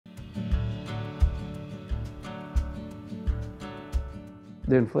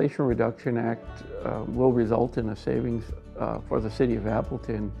The Inflation Reduction Act will result in a savings for the City of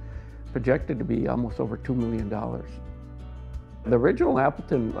Appleton projected to be almost over $2 million. The original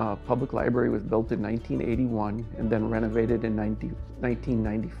Appleton Public Library was built in 1981 and then renovated in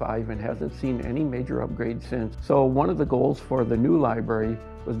 1995 and hasn't seen any major upgrades since. So one of the goals for the new library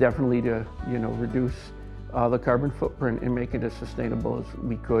was definitely to reduce the carbon footprint and make it as sustainable as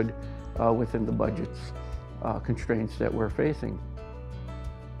we could within the budget's constraints that we're facing.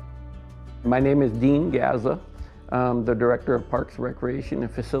 My name is Dean Gazza. I'm the Director of Parks, Recreation,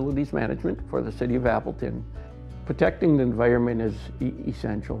 and Facilities Management for the City of Appleton. Protecting the environment is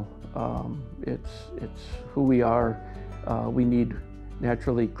essential. It's who we are. We need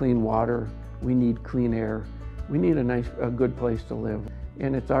naturally clean water. We need clean air. We need a good place to live.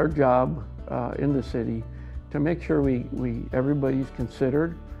 And it's our job in the city to make sure everybody's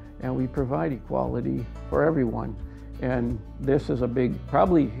considered and we provide equality for everyone. And this is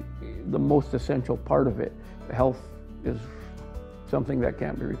probably the most essential part of it. Health is something that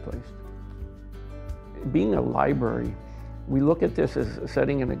can't be replaced. Being a library, we look at this as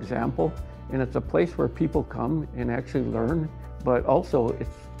setting an example, and it's a place where people come and actually learn, but also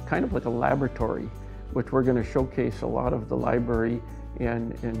it's kind of like a laboratory, which we're going to showcase a lot of the library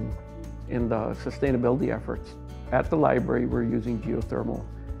and in the sustainability efforts. At the library, we're using geothermal,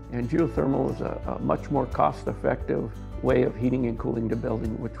 and geothermal is a much more cost-effective way of heating and cooling the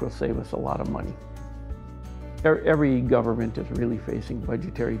building, which will save us a lot of money. Every government is really facing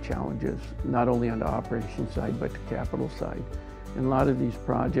budgetary challenges, not only on the operations side, but the capital side. And a lot of these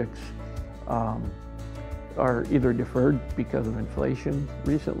projects are either deferred because of inflation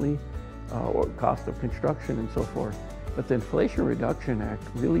recently, or cost of construction and so forth. But the Inflation Reduction Act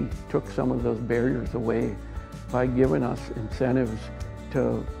really took some of those barriers away by giving us incentives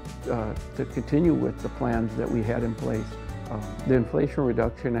to continue with the plans that we had in place. The Inflation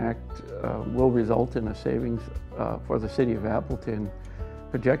Reduction Act will result in a savings for the City of Appleton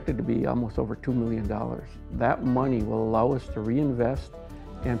projected to be almost over $2 million. That money will allow us to reinvest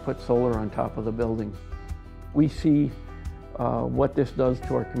and put solar on top of the building. We see what this does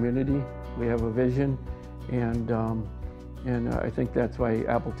to our community. We have a vision, and I think that's why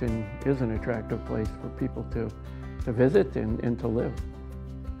Appleton is an attractive place for people to visit and to live.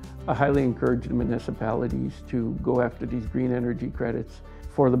 I highly encourage the municipalities to go after these green energy credits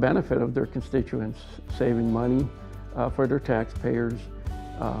for the benefit of their constituents, saving money for their taxpayers,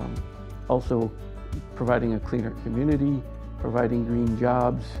 also providing a cleaner community, providing green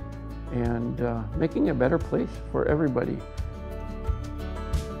jobs, and making a better place for everybody.